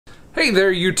Hey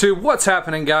there YouTube, what's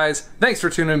happening guys? Thanks for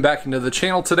tuning back into the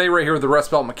channel today right here with the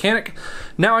Rustbelt Mechanic.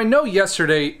 Now I know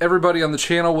yesterday everybody on the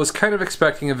channel was kind of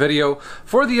expecting a video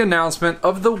for the announcement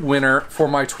of the winner for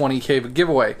my 20K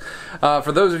giveaway.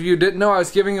 For those of you who didn't know, I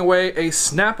was giving away a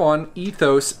Snapon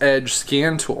Ethos Edge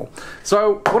scan tool.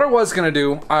 So what I was going to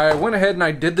do, I went ahead and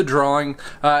I did the drawing.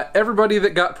 Everybody that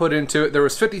got put into it, there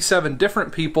was 57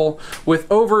 different people with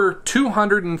over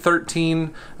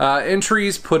 213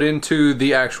 entries put into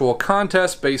the actual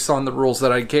contest based on the rules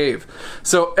that I gave.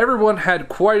 So everyone had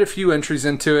quite a few entries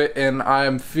into it, and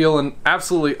I'm feeling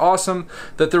absolutely awesome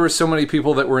that there were so many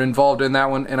people that were involved in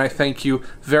that one, and I thank you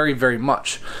very, very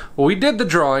much. Well, we did the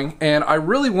drawing, and I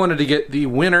really wanted to get the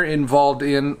winner involved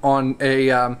in on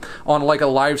a like a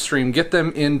live stream, get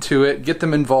them into it, get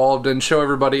them involved, and show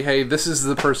everybody, hey, this is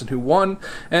the person who won,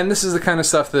 and this is the kind of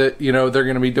stuff that, you know, they're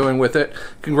going to be doing with it.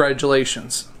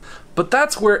 Congratulations. But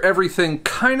that's where everything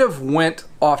kind of went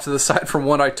off to the side from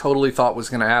what I totally thought was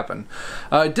going to happen.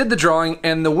 I did the drawing,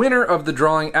 and the winner of the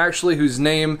drawing, actually, whose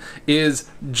name is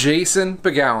Jason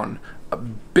Begowan. A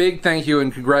big thank you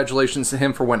and congratulations to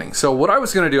him for winning. So what I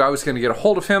was going to do, I was going to get a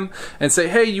hold of him and say,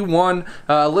 hey, you won.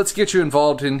 Let's get you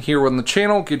involved in here on the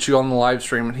channel, get you on the live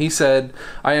stream. And he said,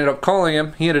 I ended up calling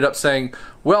him. He ended up saying,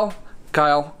 well,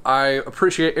 Kyle, I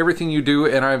appreciate everything you do,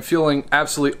 and I'm feeling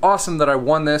absolutely awesome that I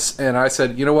won this. And I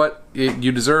said, you know what,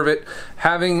 you deserve it.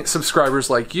 Having subscribers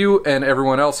like you and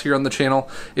everyone else here on the channel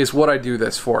is what I do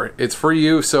this for. It's for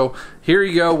you, so here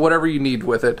you go, whatever you need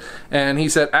with it. And he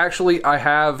said, actually, I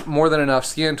have more than enough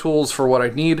scan tools for what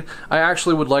I need. I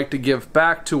actually would like to give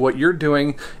back to what you're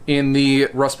doing in the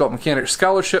Rustbelt Mechanic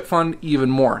Scholarship Fund even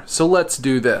more. So let's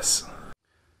do this.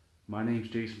 My name's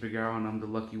Jason Begowan. I'm the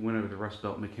lucky winner of the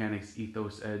Rustbelt Mechanic's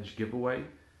Ethos Edge giveaway,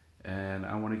 and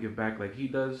I want to give back like he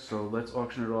does, so let's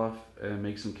auction it off and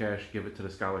make some cash, give it to the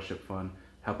scholarship fund,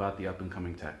 help out the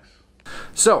up-and-coming techs.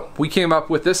 So we came up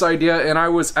with this idea, and I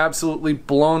was absolutely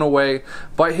blown away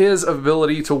by his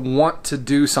ability to want to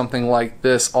do something like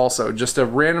this also. Just a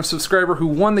random subscriber who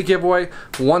won the giveaway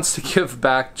wants to give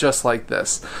back just like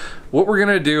this. What we're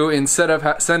going to do, instead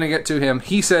of sending it to him,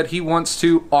 he said he wants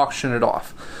to auction it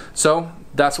off. So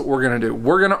that's what we're going to do.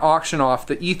 We're going to auction off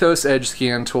the Ethos Edge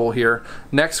scan tool here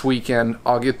next weekend.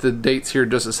 I'll get the dates here in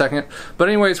just a second. But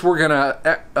anyways, we're going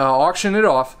to auction it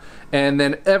off, and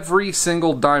then every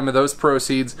single dime of those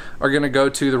proceeds are going to go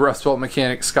to the Rustbelt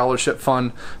Mechanic Scholarship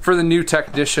Fund for the new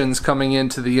technicians coming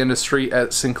into the industry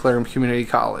at Sinclair Community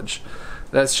College.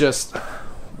 That's just,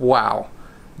 wow.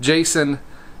 Jason,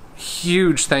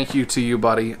 huge thank you to you,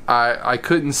 buddy. I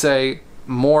couldn't say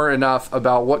more enough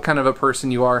about what kind of a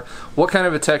person you are, what kind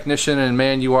of a technician and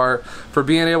man you are, for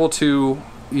being able to,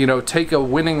 you know, take a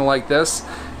winning like this,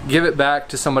 give it back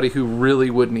to somebody who really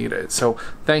would need it. So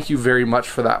thank you very much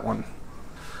for that one.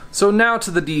 So now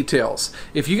to the details.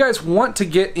 If you guys want to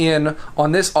get in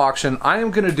on this auction, I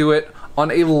am going to do it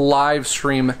on a live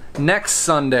stream next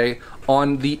Sunday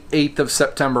on the 8th of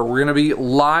September. We're going to be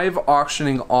live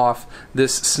auctioning off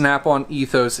this Snap-on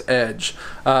Ethos Edge.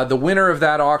 The winner of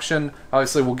that auction,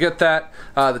 obviously, will get that,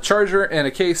 the charger and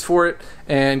a case for it,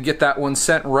 and get that one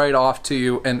sent right off to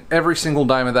you, and every single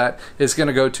dime of that is going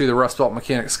to go to the Rustbelt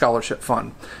Mechanic Scholarship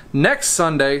Fund. Next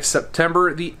Sunday,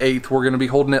 September the 8th, we're going to be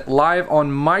holding it live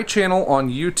on my channel on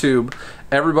YouTube.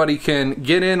 Everybody can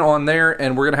get in on there,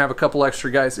 and we're going to have a couple extra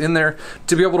guys in there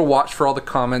to be able to watch for all the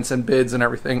comments and bids and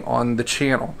everything on the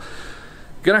channel.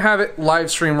 Gonna have it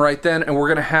live stream right then, and we're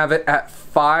gonna have it at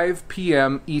 5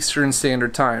 p.m. Eastern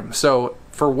Standard Time. So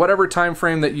for whatever time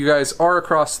frame that you guys are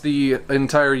across the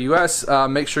entire US,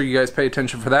 make sure you guys pay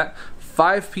attention for that.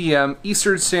 5 p.m.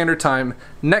 Eastern Standard Time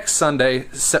next Sunday,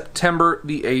 September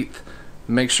the 8th.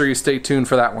 Make sure you stay tuned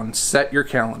for that one. Set your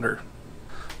calendar.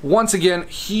 Once again,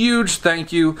 huge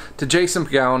thank you to Jason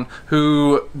Begowan,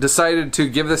 who decided to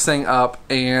give this thing up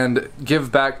and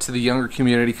give back to the younger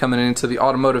community coming into the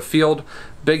automotive field.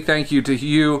 Big thank you to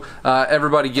you.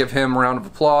 Everybody give him a round of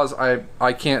applause.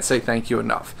 I can't say thank you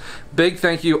enough. Big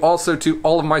thank you also to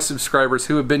all of my subscribers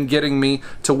who have been getting me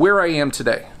to where I am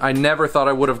today. I never thought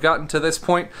I would have gotten to this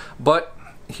point, but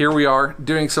here we are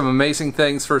doing some amazing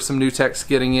things for some new techs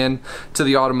getting in to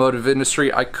the automotive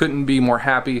industry. I couldn't be more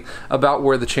happy about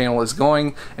where the channel is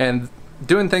going, and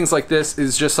doing things like this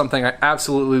is just something I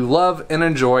absolutely love and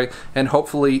enjoy, and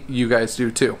hopefully you guys do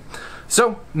too.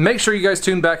 So make sure you guys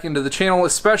tune back into the channel,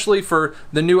 especially for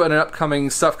the new and upcoming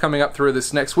stuff coming up through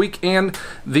this next week, and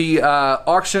the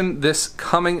auction this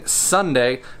coming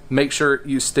Sunday. Make sure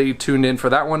you stay tuned in for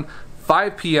that one.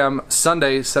 5 p.m.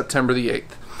 Sunday, September the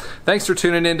 8th. Thanks for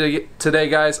tuning in today,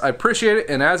 guys. I appreciate it,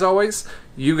 and as always,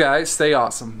 you guys stay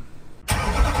awesome.